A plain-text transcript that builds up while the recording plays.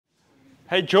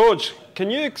Hey George, can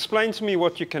you explain to me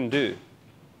what you can do?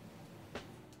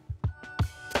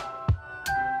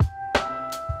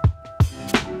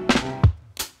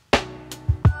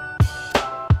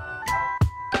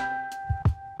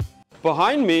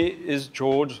 Behind me is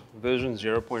George version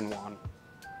 0.1,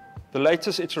 the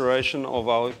latest iteration of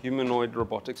our humanoid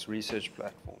robotics research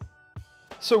platform.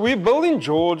 So we're building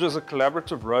George as a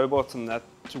collaborative robot and that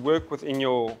to work within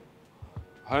your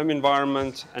home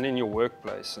environment and in your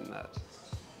workplace and that.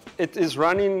 It is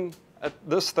running at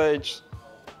this stage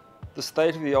the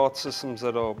state-of-the-art systems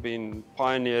that are being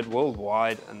pioneered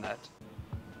worldwide and that.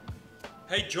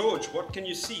 Hey George, what can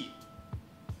you see?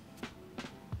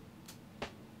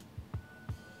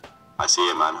 I see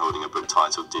a man holding a book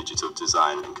titled Digital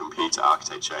Design and Computer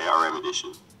Architecture ARM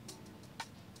Edition.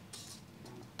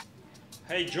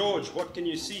 Hey George, what can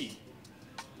you see?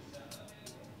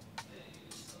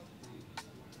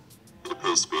 It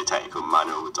appears to be a technical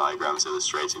manual with diagrams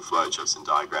illustrating flowcharts and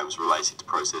diagrams related to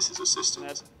processes or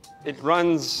systems. It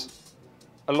runs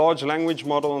a large language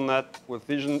model on that with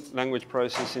vision language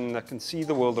processing that can see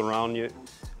the world around you.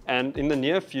 And in the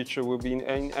near future, we'll be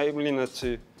enabling it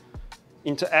to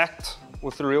interact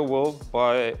with the real world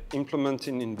by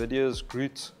implementing NVIDIA's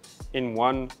GR00T in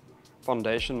one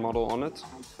foundation model on it.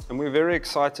 And we're very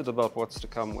excited about what's to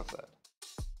come with that.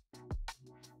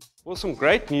 Well, some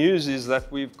great news is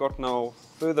that we've got now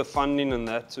further funding in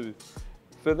that to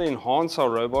further enhance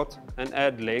our robot and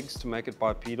add legs to make it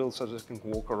bipedal so that it can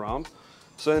walk around.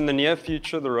 So in the near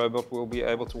future, the robot will be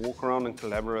able to walk around and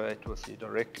collaborate with you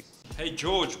directly. Hey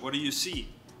George, what do you see?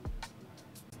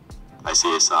 I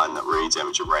see a sign that reads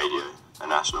amateur radio, a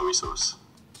national resource.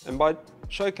 And by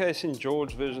showcasing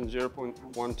George version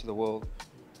 0.1 to the world,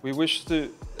 we wish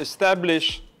to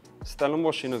establish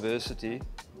Stellenbosch University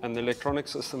and the Electronic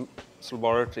Systems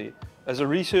Laboratory as a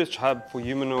research hub for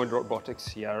humanoid robotics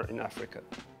here in Africa.